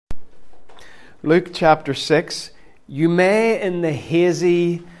Luke chapter 6. You may, in the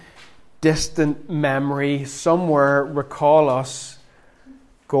hazy, distant memory, somewhere recall us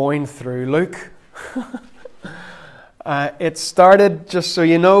going through Luke. It started, just so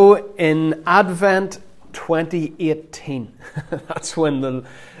you know, in Advent 2018. That's when the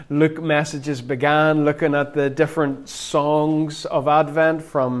Luke messages began, looking at the different songs of Advent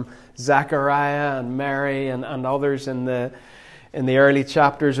from Zechariah and Mary and others in the early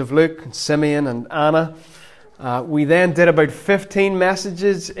chapters of Luke, Simeon and Anna. We then did about 15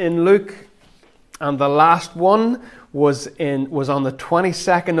 messages in Luke, and the last one was on the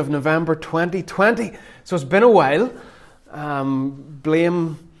 22nd of November 2020. So it's been a while.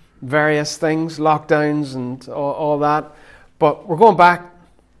 Blame various things, lockdowns and all that. But we're going back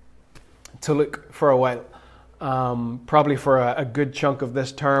to Luke for a while. Probably for a good chunk of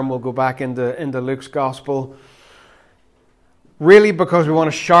this term, we'll go back into Luke's Gospel. Really because we want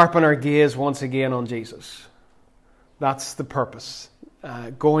to sharpen our gaze once again on Jesus. That's the purpose.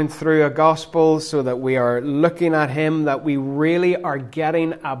 Going through a Gospel so that we are looking at Him, that we really are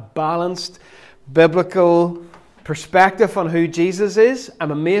getting a balanced biblical perspective on who Jesus is.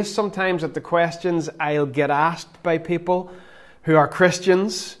 I'm amazed sometimes at the questions I'll get asked by people who are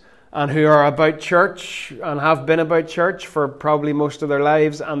Christians and who are about church and have been about church for probably most of their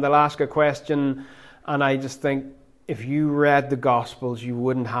lives, and they'll ask a question and I just think, if you read the Gospels, you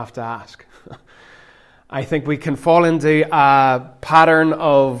wouldn't have to ask. I think we can fall into a pattern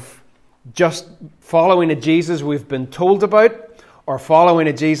of just following a Jesus we've been told about, or following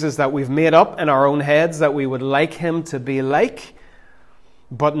a Jesus that we've made up in our own heads that we would like Him to be like,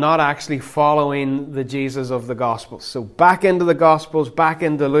 but not actually following the Jesus of the Gospels. So back into the Gospels, back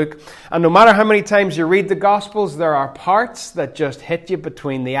into Luke. And no matter how many times you read the Gospels, there are parts that just hit you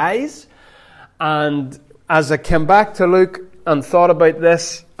between the eyes. And as I came back to Luke and thought about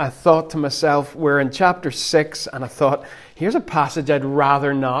this, I thought to myself, we're in chapter 6, and I thought, here's a passage I'd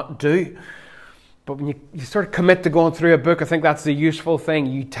rather not do. But when you sort of commit to going through a book, I think that's the useful thing.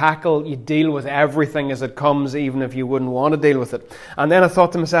 You deal with everything as it comes, even if you wouldn't want to deal with it. And then I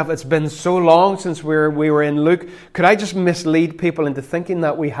thought to myself, it's been so long since we were in Luke. Could I just mislead people into thinking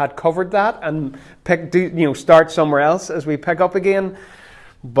that we had covered that and start somewhere else as we pick up again?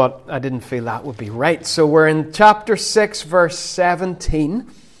 But I didn't feel that would be right. So we're in chapter 6, verse 17.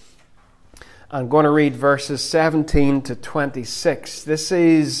 I'm going to read verses 17 to 26. This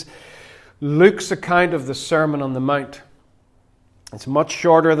is Luke's account of the Sermon on the Mount. It's much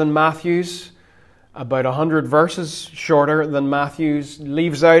shorter than Matthew's, about 100 verses shorter than Matthew's.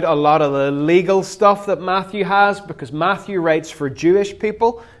 Leaves out a lot of the legal stuff that Matthew has, because Matthew writes for Jewish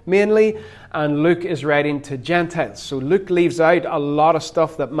people mainly, and Luke is writing to Gentiles. So Luke leaves out a lot of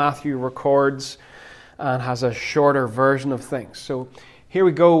stuff that Matthew records and has a shorter version of things. So here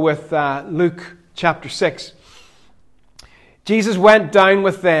we go with Luke chapter 6. Jesus went down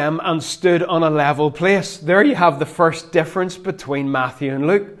with them and stood on a level place. There you have the first difference between Matthew and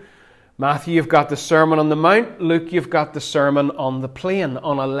Luke. Matthew, you've got the Sermon on the Mount. Luke, you've got the Sermon on the Plain,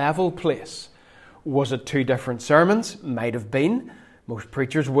 on a level place. Was it two different sermons? Might have been. Most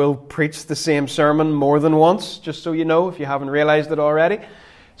preachers will preach the same sermon more than once, just so you know, if you haven't realized it already.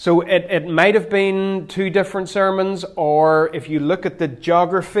 So it might have been two different sermons, or if you look at the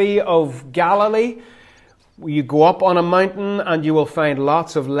geography of Galilee, you go up on a mountain and you will find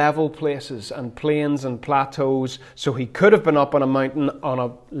lots of level places and plains and plateaus. So he could have been up on a mountain on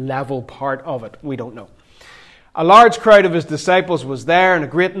a level part of it. We don't know. A large crowd of his disciples was there, and a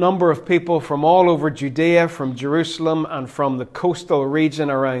great number of people from all over Judea, from Jerusalem, and from the coastal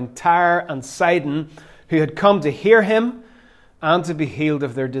region around Tyre and Sidon, who had come to hear him and to be healed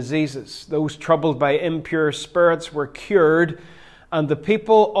of their diseases. Those troubled by impure spirits were cured, and the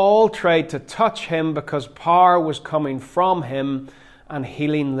people all tried to touch him because power was coming from him and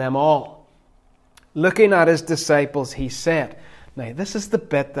healing them all. Looking at his disciples, he said, now this is the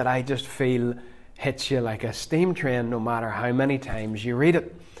bit that I just feel hits you like a steam train no matter how many times you read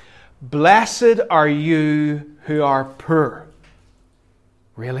it. Blessed are you who are poor.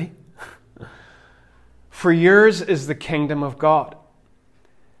 Really? For yours is the kingdom of God.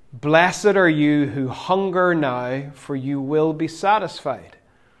 Blessed are you who hunger now, for you will be satisfied.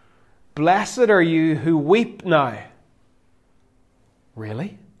 Blessed are you who weep now.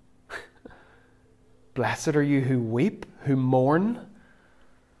 Really? Blessed are you who weep, who mourn,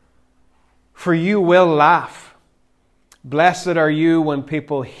 for you will laugh. Blessed are you when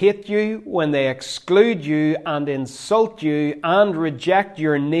people hate you, when they exclude you and insult you and reject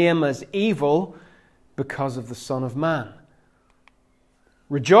your name as evil because of the Son of Man.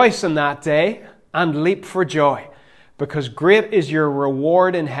 Rejoice in that day and leap for joy, because great is your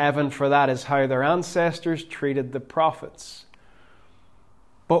reward in heaven, for that is how their ancestors treated the prophets.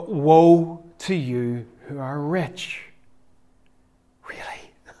 But woe to you who are rich.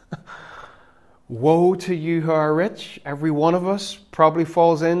 Really? Woe to you who are rich. Every one of us probably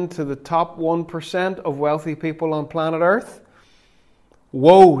falls into the top 1% of wealthy people on planet Earth.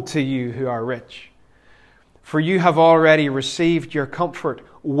 Woe to you who are rich, for you have already received your comfort.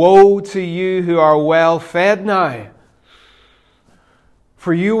 Woe to you who are well fed now,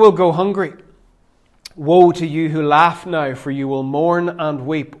 for you will go hungry. Woe to you who laugh now, for you will mourn and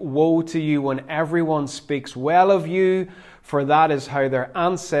weep. Woe to you when everyone speaks well of you, for that is how their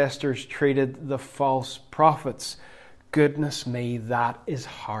ancestors treated the false prophets. Goodness me, that is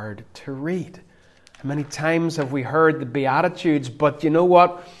hard to read. How many times have we heard the Beatitudes? But you know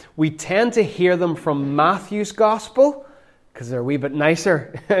what? We tend to hear them from Matthew's Gospel because they're a wee bit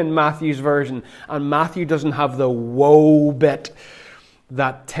nicer in Matthew's version. And Matthew doesn't have the woe bit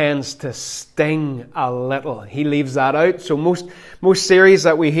that tends to sting a little. He leaves that out. So most series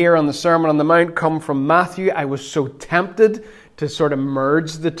that we hear on the Sermon on the Mount come from Matthew. I was so tempted to sort of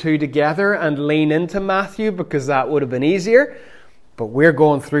merge the two together and lean into Matthew because that would have been easier. But we're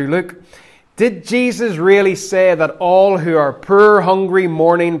going through Luke. Did Jesus really say that all who are poor, hungry,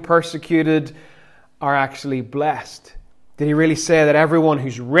 mourning, persecuted are actually blessed? Did he really say that everyone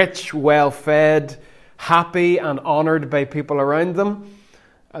who's rich, well-fed, happy and honored by people around them,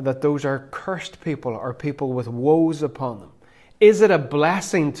 that those are cursed people or people with woes upon them? Is it a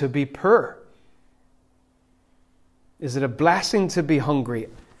blessing to be poor? Is it a blessing to be hungry,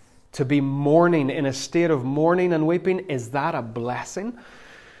 to be mourning, in a state of mourning and weeping? Is that a blessing?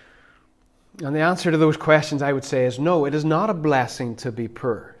 And the answer to those questions, I would say, is no. It is not a blessing to be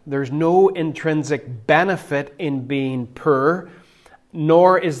poor. There's no intrinsic benefit in being poor,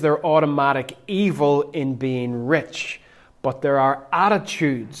 nor is there automatic evil in being rich. But there are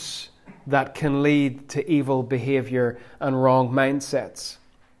attitudes that can lead to evil behavior and wrong mindsets.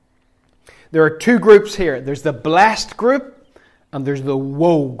 There are two groups here. There's the blessed group and there's the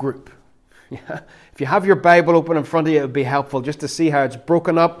woe group. Yeah. If you have your Bible open in front of you, it would be helpful just to see how it's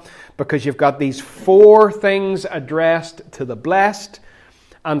broken up, because you've got these 4 things addressed to the blessed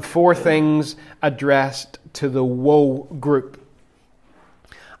and 4 things addressed to the woe group.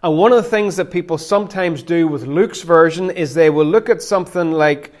 And one of the things that people sometimes do with Luke's version is they will look at something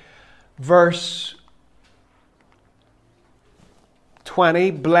like verse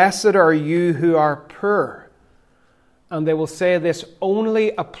 20, "Blessed are you who are poor." And they will say this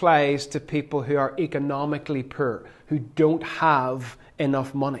only applies to people who are economically poor, who don't have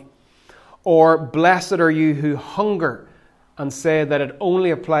enough money. Or, "Blessed are you who hunger," and say that it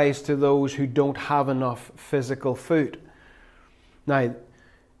only applies to those who don't have enough physical food. Now,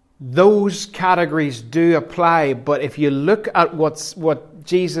 those categories do apply, but if you look at what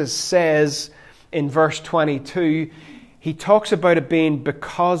Jesus says in verse 22, he talks about it being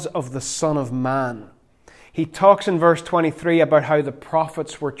because of the Son of Man. He talks in verse 23 about how the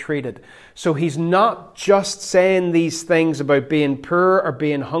prophets were treated. So he's not just saying these things about being poor or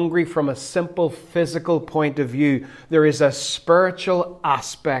being hungry from a simple physical point of view. There is a spiritual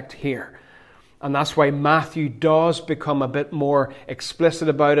aspect here. And that's why Matthew does become a bit more explicit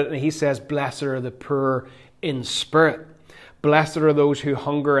about it. And he says, "Blessed are the poor in spirit. Blessed are those who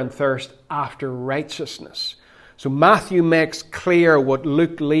hunger and thirst after righteousness." So Matthew makes clear what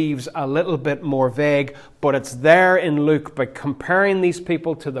Luke leaves a little bit more vague, but it's there in Luke by comparing these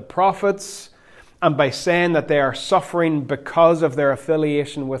people to the prophets and by saying that they are suffering because of their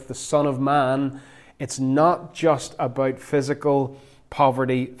affiliation with the Son of Man. It's not just about physical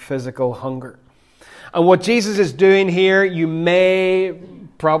poverty, physical hunger. And what Jesus is doing here, you may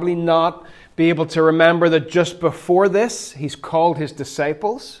probably not be able to remember that just before this, he's called his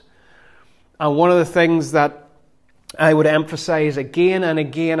disciples. And one of the things that I would emphasize again and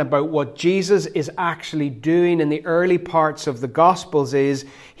again about what Jesus is actually doing in the early parts of the Gospels is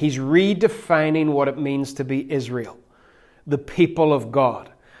he's redefining what it means to be Israel, the people of God.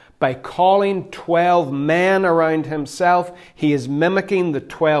 By calling 12 men around himself, he is mimicking the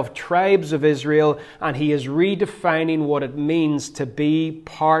 12 tribes of Israel, and he is redefining what it means to be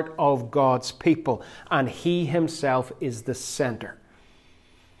part of God's people. And he himself is the center.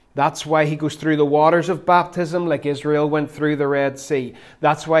 That's why he goes through the waters of baptism like Israel went through the Red Sea.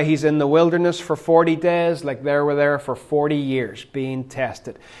 That's why he's in the wilderness for 40 days like they were there for 40 years being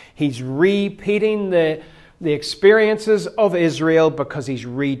tested. He's repeating the experiences of Israel because he's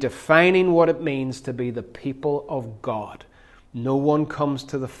redefining what it means to be the people of God. No one comes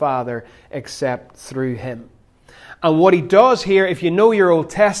to the Father except through him. And what he does here, if you know your Old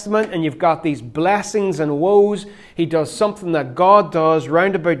Testament and you've got these blessings and woes, he does something that God does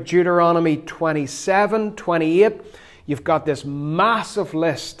round about Deuteronomy 27, 28. You've got this massive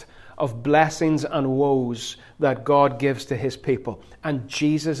list of blessings and woes that God gives to his people. And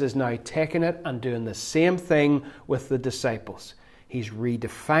Jesus is now taking it and doing the same thing with the disciples. He's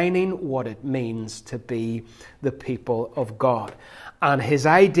redefining what it means to be the people of God. And his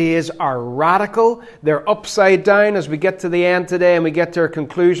ideas are radical. They're upside down. As we get to the end today and we get to our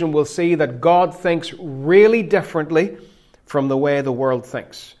conclusion, we'll see that God thinks really differently from the way the world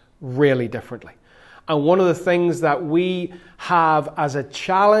thinks. Really differently. And one of the things that we have as a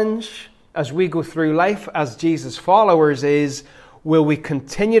challenge as we go through life as Jesus followers is, will we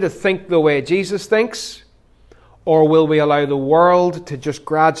continue to think the way Jesus thinks? Or will we allow the world to just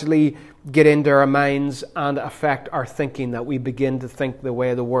gradually get into our minds and affect our thinking, that we begin to think the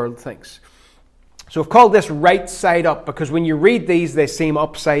way the world thinks? So I've called this right side up, because when you read these, they seem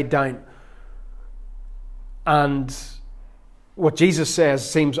upside down. And what Jesus says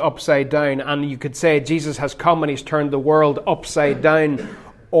seems upside down. And you could say Jesus has come and he's turned the world upside down.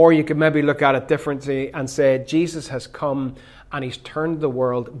 Or you could maybe look at it differently and say Jesus has come and he's turned the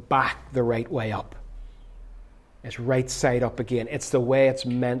world back the right way up. It's right side up again. It's the way it's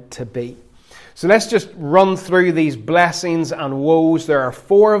meant to be. So let's just run through these blessings and woes. There are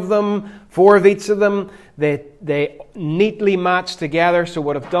 4 of them, 4 of each of them. They neatly match together. So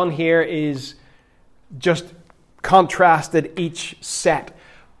what I've done here is just contrasted each set.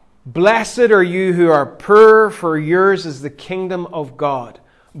 Blessed are you who are poor, for yours is the kingdom of God.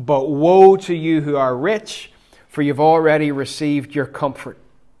 But woe to you who are rich, for you've already received your comfort.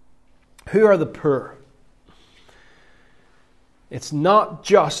 Who are the poor? It's not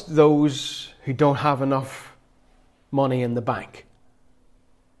just those who don't have enough money in the bank.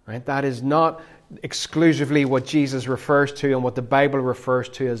 Right? That is not exclusively what Jesus refers to and what the Bible refers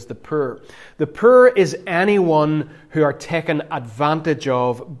to as the poor. The poor is anyone who are taken advantage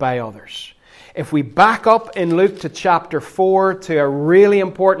of by others. If we back up in Luke to chapter 4 to a really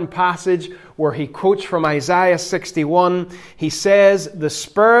important passage where he quotes from Isaiah 61, he says, "The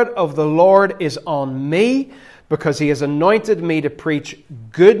Spirit of the Lord is on me, because he has anointed me to preach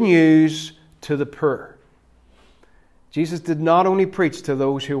good news to the poor." Jesus did not only preach to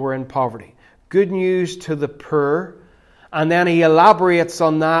those who were in poverty. Good news to the poor. And then he elaborates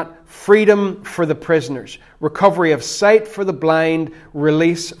on that: freedom for the prisoners, recovery of sight for the blind,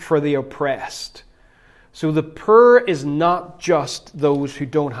 release for the oppressed. So the poor is not just those who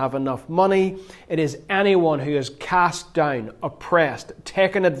don't have enough money. It is anyone who is cast down, oppressed,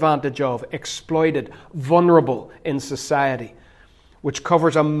 taken advantage of, exploited, vulnerable in society, which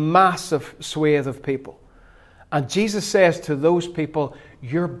covers a massive swathe of people. And Jesus says to those people,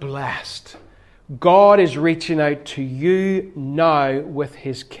 you're blessed. God is reaching out to you now with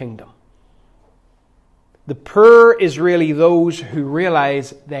his kingdom. The poor is really those who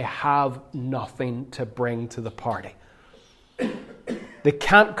realize they have nothing to bring to the party. They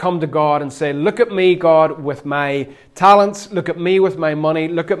can't come to God and say, look at me, God, with my talents. Look at me with my money.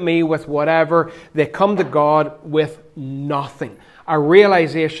 Look at me with whatever. They come to God with nothing. A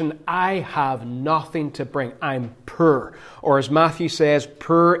realization, I have nothing to bring. I'm poor. Or as Matthew says,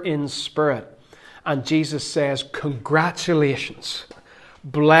 poor in spirit. And Jesus says, congratulations.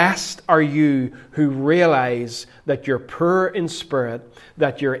 Blessed are you who realize that you're poor in spirit,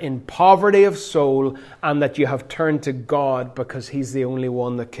 that you're in poverty of soul, and that you have turned to God because he's the only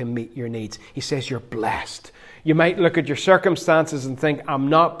one that can meet your needs. He says you're blessed. You might look at your circumstances and think, I'm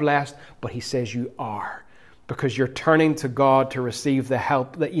not blessed, but he says you are, because you're turning to God to receive the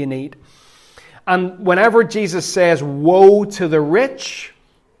help that you need. And whenever Jesus says, woe to the rich,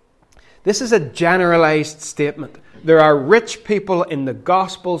 this is a generalized statement. There are rich people in the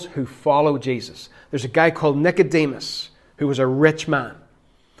Gospels who follow Jesus. There's a guy called Nicodemus, who was a rich man.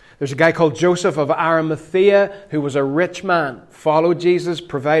 There's a guy called Joseph of Arimathea, who was a rich man, followed Jesus,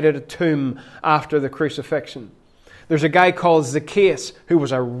 provided a tomb after the crucifixion. There's a guy called Zacchaeus, who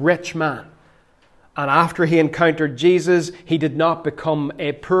was a rich man. And after he encountered Jesus, he did not become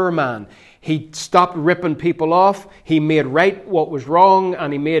a poor man. He stopped ripping people off. He made right what was wrong,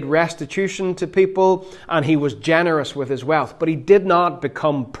 and he made restitution to people, and he was generous with his wealth. But he did not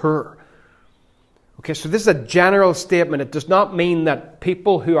become poor. Okay, so this is a general statement. It does not mean that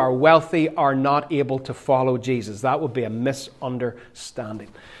people who are wealthy are not able to follow Jesus. That would be a misunderstanding.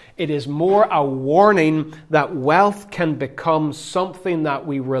 It is more a warning that wealth can become something that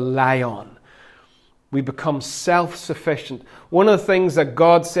we rely on. We become self-sufficient. One of the things that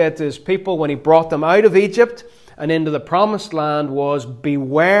God said to his people when he brought them out of Egypt, and into the promised land was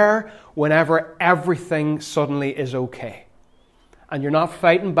beware whenever everything suddenly is okay. And you're not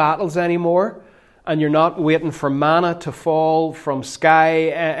fighting battles anymore, and you're not waiting for manna to fall from sky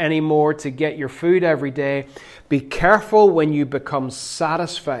anymore to get your food every day. Be careful when you become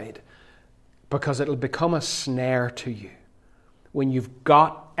satisfied, because it'll become a snare to you when you've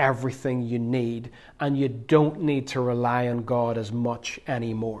got everything you need and you don't need to rely on God as much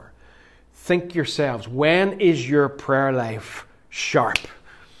anymore. Think yourselves, when is your prayer life sharp?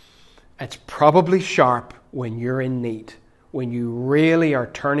 It's probably sharp when you're in need, when you really are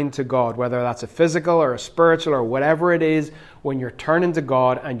turning to God, whether that's a physical or a spiritual or whatever it is, when you're turning to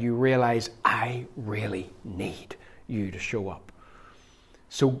God and you realize, I really need you to show up.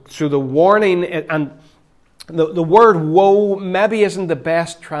 So the warning, and the word woe maybe isn't the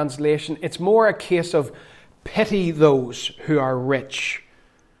best translation. It's more a case of pity those who are rich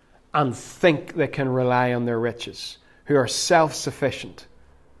and think they can rely on their riches, who are self-sufficient.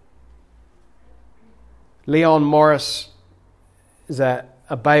 Leon Morris is a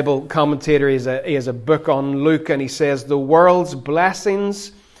Bible commentator. He has a book on Luke, and he says, the world's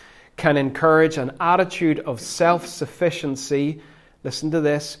blessings can encourage an attitude of self-sufficiency, listen to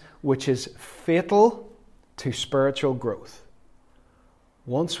this, which is fatal to spiritual growth.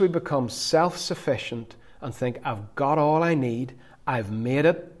 Once we become self-sufficient and think, I've got all I need, I've made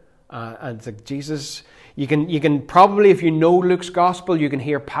it, and like Jesus, you can probably, if you know Luke's gospel, you can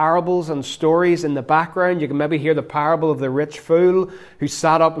hear parables and stories in the background. You can maybe hear the parable of the rich fool who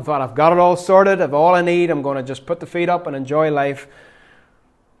sat up and thought, I've got it all sorted, I've all I need, I'm going to just put the feet up and enjoy life.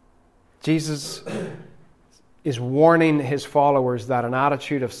 Jesus is warning his followers that an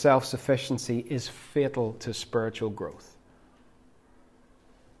attitude of self-sufficiency is fatal to spiritual growth.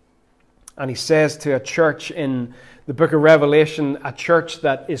 And he says to a church in the book of Revelation, a church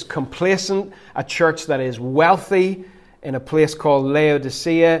that is complacent, a church that is wealthy, in a place called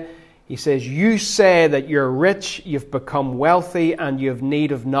Laodicea, he says, you say that you're rich, you've become wealthy, and you have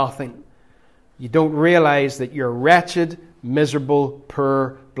need of nothing. You don't realize that you're wretched, miserable,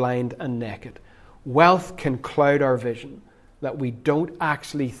 poor, blind, and naked. Wealth can cloud our vision, that we don't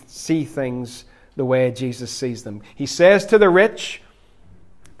actually see things the way Jesus sees them. He says to the rich,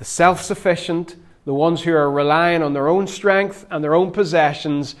 the self-sufficient, the ones who are relying on their own strength and their own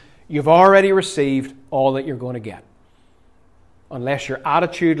possessions, you've already received all that you're going to get. Unless your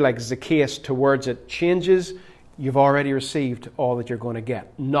attitude, like Zacchaeus, towards it changes, you've already received all that you're going to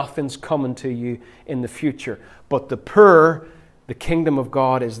get. Nothing's coming to you in the future. But the poor, the kingdom of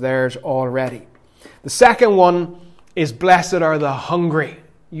God is theirs already. The second one is, blessed are the hungry.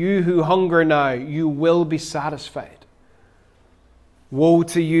 You who hunger now, you will be satisfied. Woe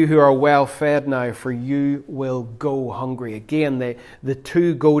to you who are well fed now, for you will go hungry. Again, the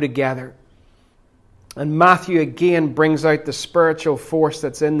two go together. And Matthew again brings out the spiritual force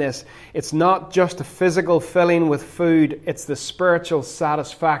that's in this. It's not just a physical filling with food, it's the spiritual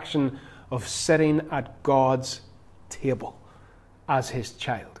satisfaction of sitting at God's table as his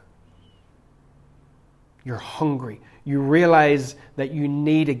child. You're hungry. You realize that you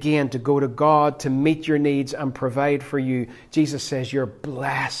need again to go to God to meet your needs and provide for you. Jesus says you're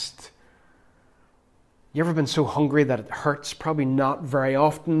blessed. You ever been so hungry that it hurts? Probably not very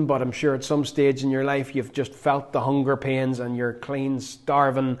often, but I'm sure at some stage in your life you've just felt the hunger pains and you're clean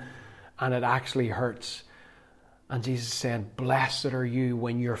starving and it actually hurts. And Jesus is saying, blessed are you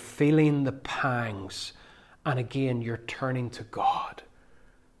when you're feeling the pangs and again you're turning to God.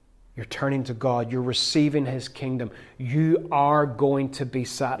 You're turning to God. You're receiving his kingdom. You are going to be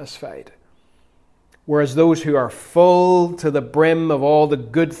satisfied. Whereas those who are full to the brim of all the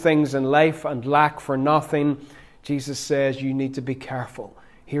good things in life and lack for nothing, Jesus says you need to be careful.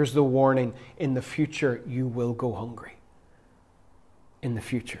 Here's the warning. In the future, you will go hungry. In the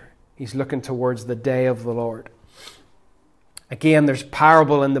future. He's looking towards the day of the Lord. Again, there's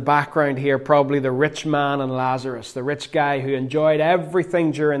parable in the background here, probably the rich man and Lazarus, the rich guy who enjoyed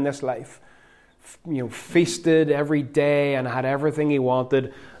everything during this life. Feasted every day and had everything he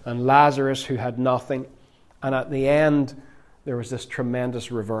wanted, and Lazarus who had nothing. And at the end, there was this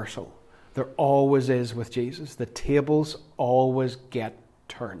tremendous reversal. There always is with Jesus. The tables always get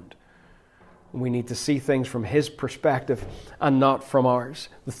turned. We need to see things from his perspective and not from ours.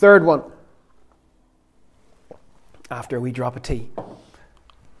 The third one, after we drop a tea.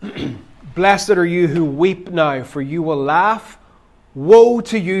 Blessed are you who weep now, for you will laugh. Woe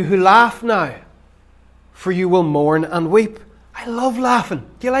to you who laugh now, for you will mourn and weep. I love laughing.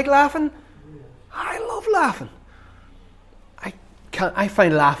 Do you like laughing? I love laughing. I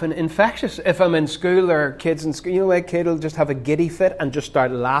find laughing infectious. If I'm in school, there are kids in school, a kid will just have a giddy fit and just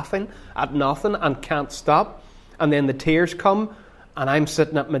start laughing at nothing and can't stop. and then the tears come, and I'm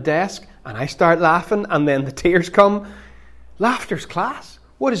sitting at my desk, and I start laughing, and then the tears come. Laughter's class.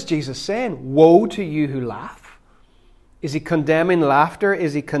 What is Jesus saying? Woe to you who laugh. Is he condemning laughter?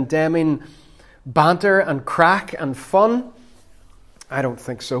 Is he condemning banter and crack and fun? I don't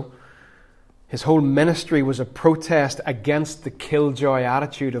think so. His whole ministry was a protest against the killjoy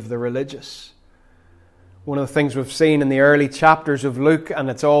attitude of the religious. One of the things we've seen in the early chapters of Luke, and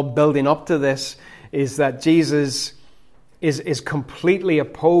it's all building up to this, is that Jesus is completely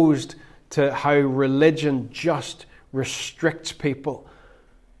opposed to how religion just restricts people,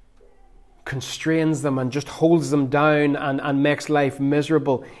 constrains them and just holds them down and makes life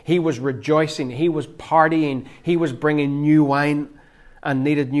miserable. He was rejoicing, he was partying, he was bringing new wine and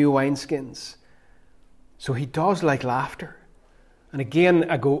needed new wineskins. So he does like laughter. And again,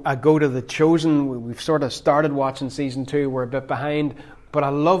 I go to The Chosen. We've sort of started watching season 2. We're a bit behind. But I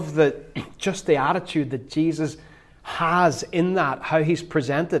love just the attitude that Jesus has in that, how he's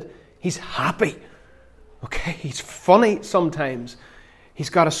presented. He's happy. Okay, he's funny sometimes. He's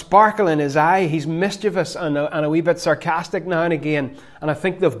got a sparkle in his eye. He's mischievous and a wee bit sarcastic now and again. And I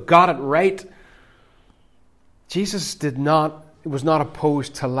think they've got it right. Jesus was not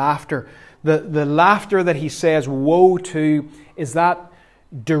opposed to laughter. The laughter that he says woe to is that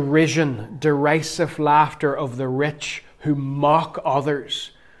derision, derisive laughter of the rich who mock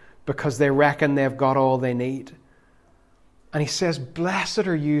others because they reckon they've got all they need. And he says, blessed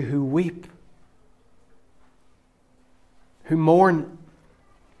are you who weep, who mourn.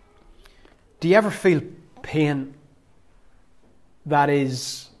 Do you ever feel pain that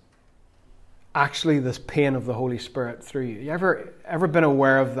is actually this pain of the Holy Spirit through you? You ever been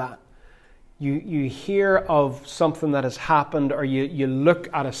aware of that? You hear of something that has happened, or you look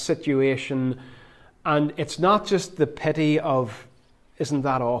at a situation, and it's not just the pity of, isn't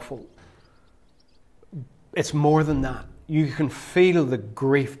that awful? It's more than that. You can feel the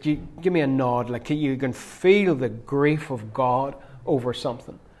grief. Give me a nod. Like you can feel the grief of God over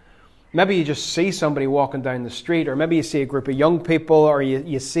something. Maybe you just see somebody walking down the street, or maybe you see a group of young people, or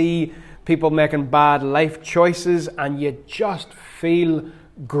you see people making bad life choices, and you just feel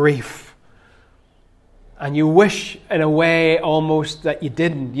grief. And you wish, in a way, almost that you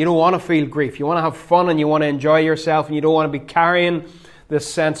didn't. You don't want to feel grief. You want to have fun and you want to enjoy yourself, and you don't want to be carrying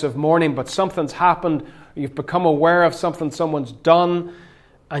this sense of mourning. But something's happened. You've become aware of something someone's done,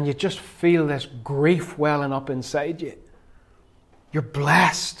 and you just feel this grief welling up inside you. You're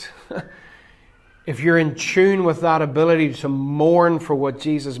blessed. If you're in tune with that ability to mourn for what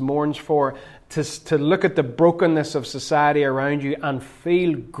Jesus mourns for, to look at the brokenness of society around you and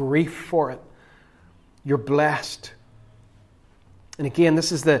feel grief for it, you're blessed. And again,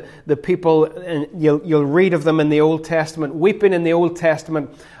 this is the people, and you'll read of them in the Old Testament. Weeping in the Old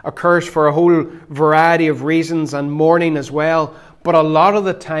Testament occurs for a whole variety of reasons, and mourning as well. But a lot of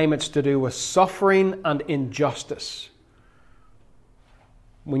the time it's to do with suffering and injustice.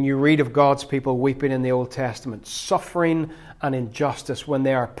 When you read of God's people weeping in the Old Testament, suffering and injustice, when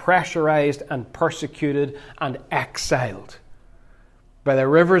they are pressurized and persecuted and exiled. By the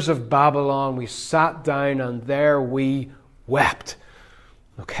rivers of Babylon, we sat down and there we wept.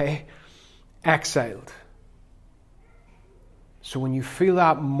 Okay? Exiled. So when you feel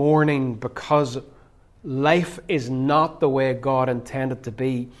that mourning because life is not the way God intended to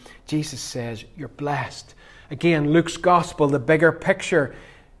be, Jesus says, you're blessed. Again, Luke's Gospel, the bigger picture,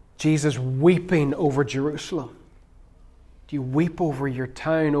 Jesus weeping over Jerusalem. Do you weep over your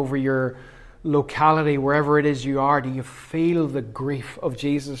town, over your locality, wherever it is you are? Do you feel the grief of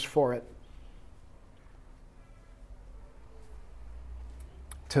Jesus for it?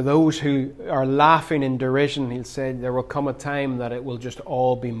 To those who are laughing in derision, he'll say there will come a time that it will just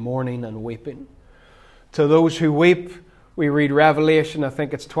all be mourning and weeping. To those who weep, we read Revelation, I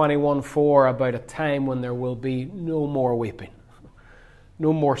think it's 21:4, about a time when there will be no more weeping,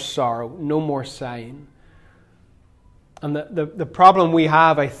 no more sorrow, no more sighing. And the problem we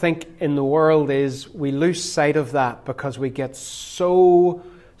have, I think, in the world is we lose sight of that because we get so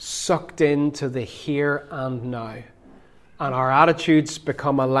sucked into the here and now. And our attitudes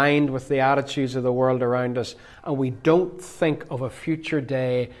become aligned with the attitudes of the world around us. And we don't think of a future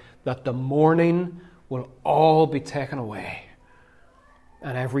day that the mourning will all be taken away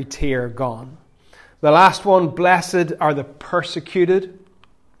and every tear gone. The last one, blessed are the persecuted.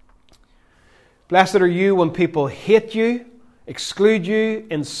 Blessed are you when people hate you, exclude you,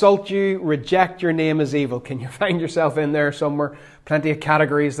 insult you, reject your name as evil. Can you find yourself in there somewhere? Plenty of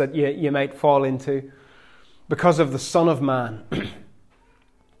categories that you might fall into. Because of the Son of Man.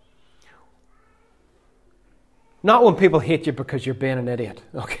 Not when people hate you because you're being an idiot,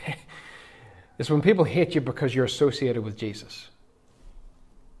 okay? is when people hate you because you're associated with Jesus.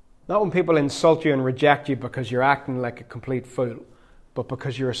 Not when people insult you and reject you because you're acting like a complete fool, but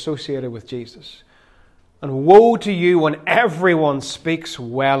because you're associated with Jesus. And woe to you when everyone speaks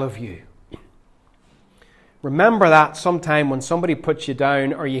well of you. Remember that sometime when somebody puts you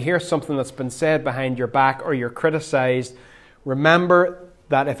down, or you hear something that's been said behind your back, or you're criticized, remember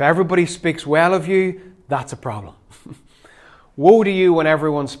that if everybody speaks well of you, that's a problem. Woe to you when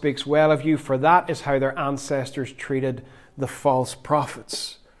everyone speaks well of you, for that is how their ancestors treated the false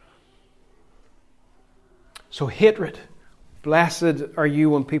prophets. So hatred. Blessed are you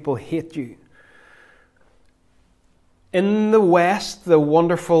when people hate you. In the West, the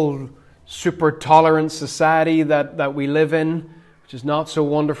wonderful, super tolerant society that we live in, which is not so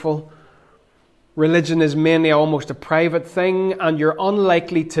wonderful, religion is mainly almost a private thing, and you're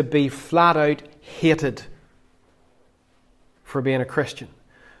unlikely to be flat out hated for being a Christian.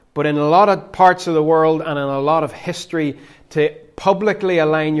 But in a lot of parts of the world and in a lot of history, to publicly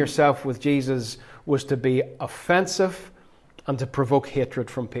align yourself with Jesus was to be offensive and to provoke hatred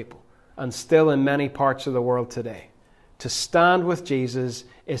from people. And still in many parts of the world today, to stand with Jesus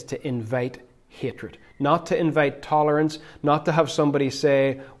is to invite hatred. Not to invite tolerance, not to have somebody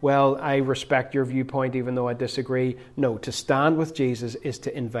say, well, I respect your viewpoint even though I disagree. No, to stand with Jesus is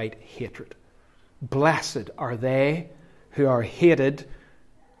to invite hatred. Blessed are they who are hated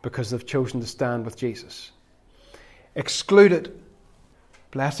because they've chosen to stand with Jesus. Excluded.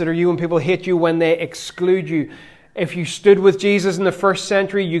 Blessed are you when people hate you, when they exclude you. If you stood with Jesus in the first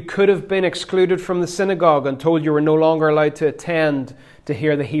century, you could have been excluded from the synagogue and told you were no longer allowed to attend to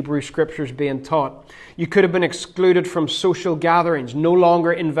hear the Hebrew Scriptures being taught. You could have been excluded from social gatherings, no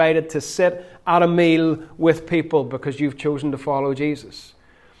longer invited to sit at a meal with people because you've chosen to follow Jesus.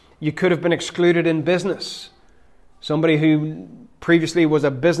 You could have been excluded in business. Somebody who previously was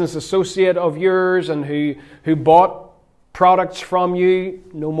a business associate of yours and who bought products from you,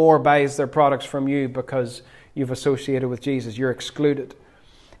 no more buys their products from you because you've associated with Jesus. You're excluded.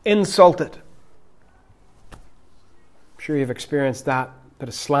 Insulted. I'm sure you've experienced that. Bit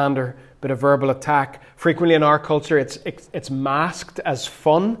of slander, bit of verbal attack. Frequently in our culture, it's masked as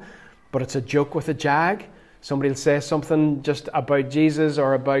fun, but it's a joke with a jag. Somebody will say something just about Jesus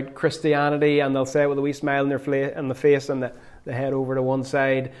or about Christianity, and they'll say it with a wee smile in the face and the head over to one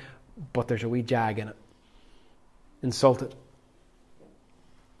side, but there's a wee jag in it. Insulted.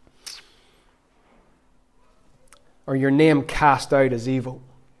 Or your name cast out as evil.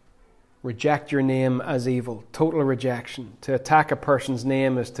 Reject your name as evil. Total rejection. To attack a person's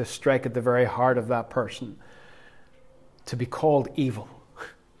name is to strike at the very heart of that person. To be called evil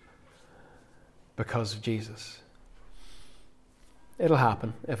because of Jesus. It'll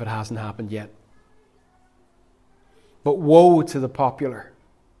happen if it hasn't happened yet. But woe to the popular.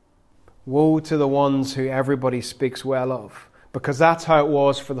 Woe to the ones who everybody speaks well of. Because that's how it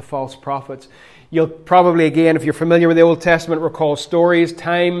was for the false prophets. You'll probably, again, if you're familiar with the Old Testament, recall stories,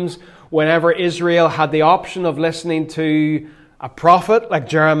 times whenever Israel had the option of listening to a prophet like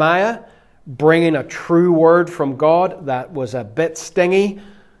Jeremiah, bringing a true word from God that was a bit stingy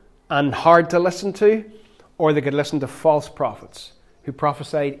and hard to listen to, or they could listen to false prophets who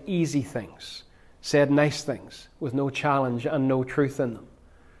prophesied easy things, said nice things with no challenge and no truth in them.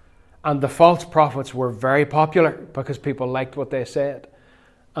 And the false prophets were very popular because people liked what they said.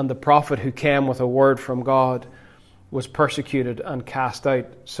 And the prophet who came with a word from God was persecuted and cast out,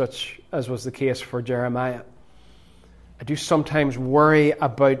 such as was the case for Jeremiah. I do sometimes worry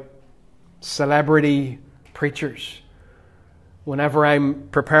about celebrity preachers. Whenever I'm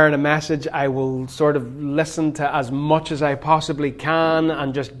preparing a message, I will sort of listen to as much as I possibly can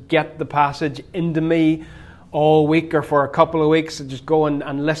and just get the passage into me all week or for a couple of weeks, and just go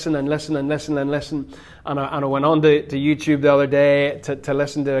and listen and listen and listen and listen. And I went on to YouTube the other day to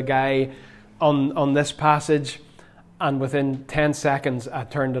listen to a guy on this passage, and within 10 seconds I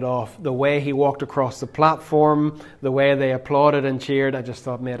turned it off. The way he walked across the platform, the way they applauded and cheered, I just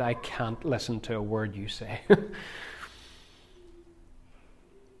thought, mate, I can't listen to a word you say.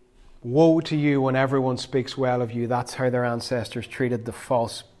 Woe to you when everyone speaks well of you. That's how their ancestors treated the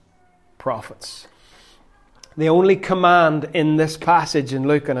false prophets. The only command in this passage in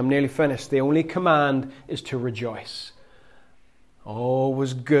Luke, and I'm nearly finished, the only command is to rejoice.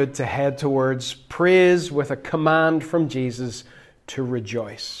 Always good to head towards praise with a command from Jesus to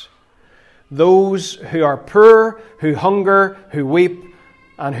rejoice. Those who are poor, who hunger, who weep,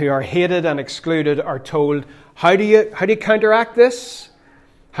 and who are hated and excluded are told, how do you counteract this?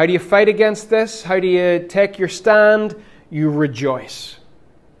 How do you fight against this? How do you take your stand? You rejoice.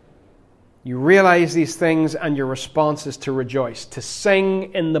 You realize these things and your response is to rejoice, to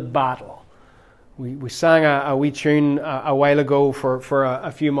sing in the battle. We sang a wee tune a while ago for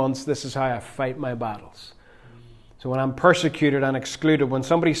a few months. This is how I fight my battles. So when I'm persecuted and excluded, when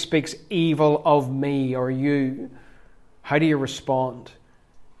somebody speaks evil of me or you, how do you respond?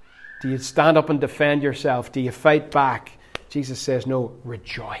 Do you stand up and defend yourself? Do you fight back? Jesus says, no,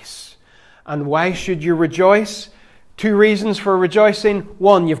 rejoice. And why should you rejoice? 2 reasons for rejoicing.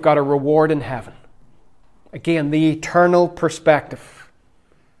 1, you've got a reward in heaven. Again, the eternal perspective.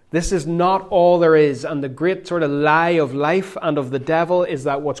 This is not all there is. And the great sort of lie of life and of the devil is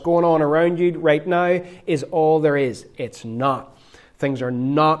that what's going on around you right now is all there is. It's not. Things are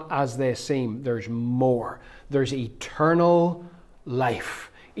not as they seem. There's more. There's eternal life,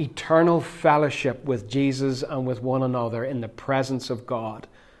 eternal fellowship with Jesus and with one another in the presence of God.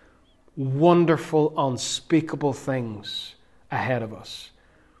 Wonderful, unspeakable things ahead of us.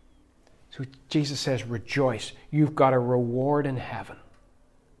 So Jesus says, rejoice. You've got a reward in heaven.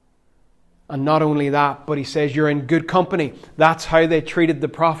 And not only that, but he says you're in good company. That's how they treated the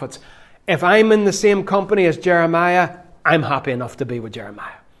prophets. If I'm in the same company as Jeremiah, I'm happy enough to be with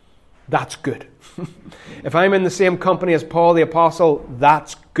Jeremiah. That's good. If I'm in the same company as Paul the Apostle,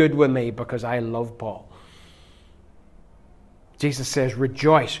 that's good with me because I love Paul. Jesus says,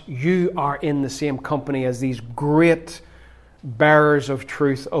 rejoice. You are in the same company as these great bearers of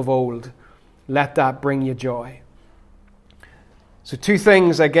truth of old. Let that bring you joy. So 2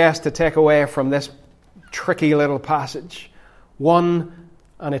 things, I guess, to take away from this tricky little passage. 1,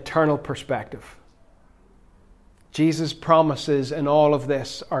 an eternal perspective. Jesus' promises in all of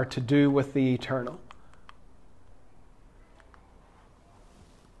this are to do with the eternal.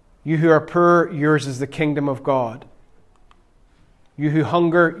 You who are poor, yours is the kingdom of God. You who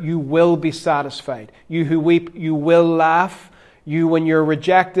hunger, you will be satisfied. You who weep, you will laugh. You, when you're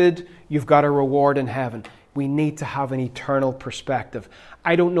rejected, you've got a reward in heaven. We need to have an eternal perspective.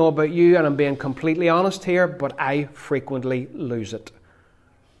 I don't know about you, and I'm being completely honest here, but I frequently lose it.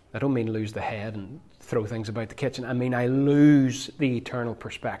 I don't mean lose the head and throw things about the kitchen. I mean I lose the eternal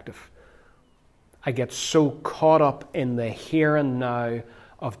perspective. I get so caught up in the here and now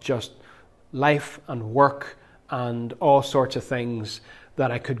of just life and work and all sorts of things that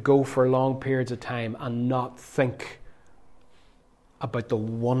I could go for long periods of time and not think about the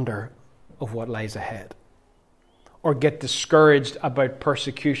wonder of what lies ahead. Or get discouraged about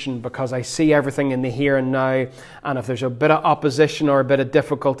persecution because I see everything in the here and now, and if there's a bit of opposition or a bit of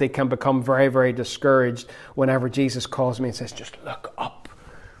difficulty, can become very, very discouraged whenever Jesus calls me and says, just look up.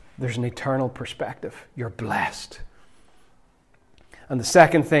 There's an eternal perspective. You're blessed. And the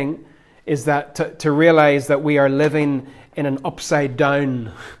second thing is that to realize that we are living in an upside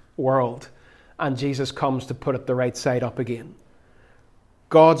down world, and Jesus comes to put it the right side up again.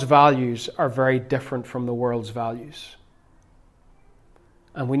 God's values are very different from the world's values.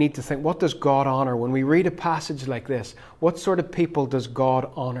 And we need to think, what does God honor? When we read a passage like this, what sort of people does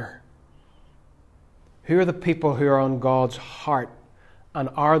God honor? Who are the people who are on God's heart? And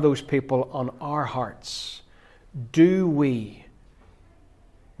are those people on our hearts? Do we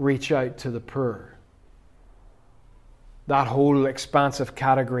reach out to the poor? That whole expansive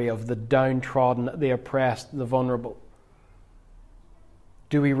category of the downtrodden, the oppressed, the vulnerable.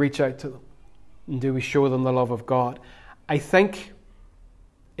 Do we reach out to them? And do we show them the love of God? I think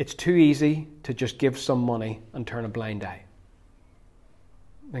it's too easy to just give some money and turn a blind eye.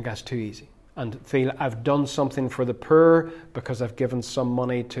 I think that's too easy. And feel I've done something for the poor because I've given some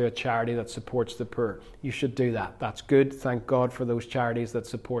money to a charity that supports the poor. You should do that. That's good. Thank God for those charities that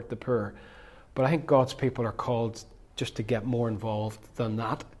support the poor. But I think God's people are called just to get more involved than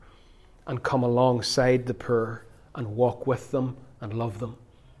that and come alongside the poor and walk with them and love them,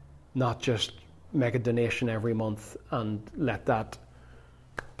 not just make a donation every month and let that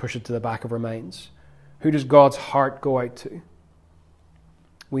push it to the back of our minds. Who does God's heart go out to?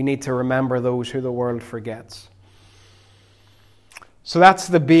 We need to remember those who the world forgets. So that's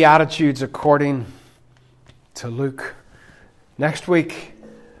the Beatitudes according to Luke. Next week,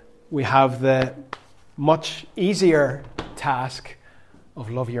 we have the much easier task of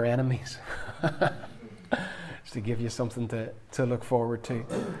love your enemies. To give you something to look forward to.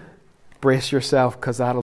 Brace yourself, because that'll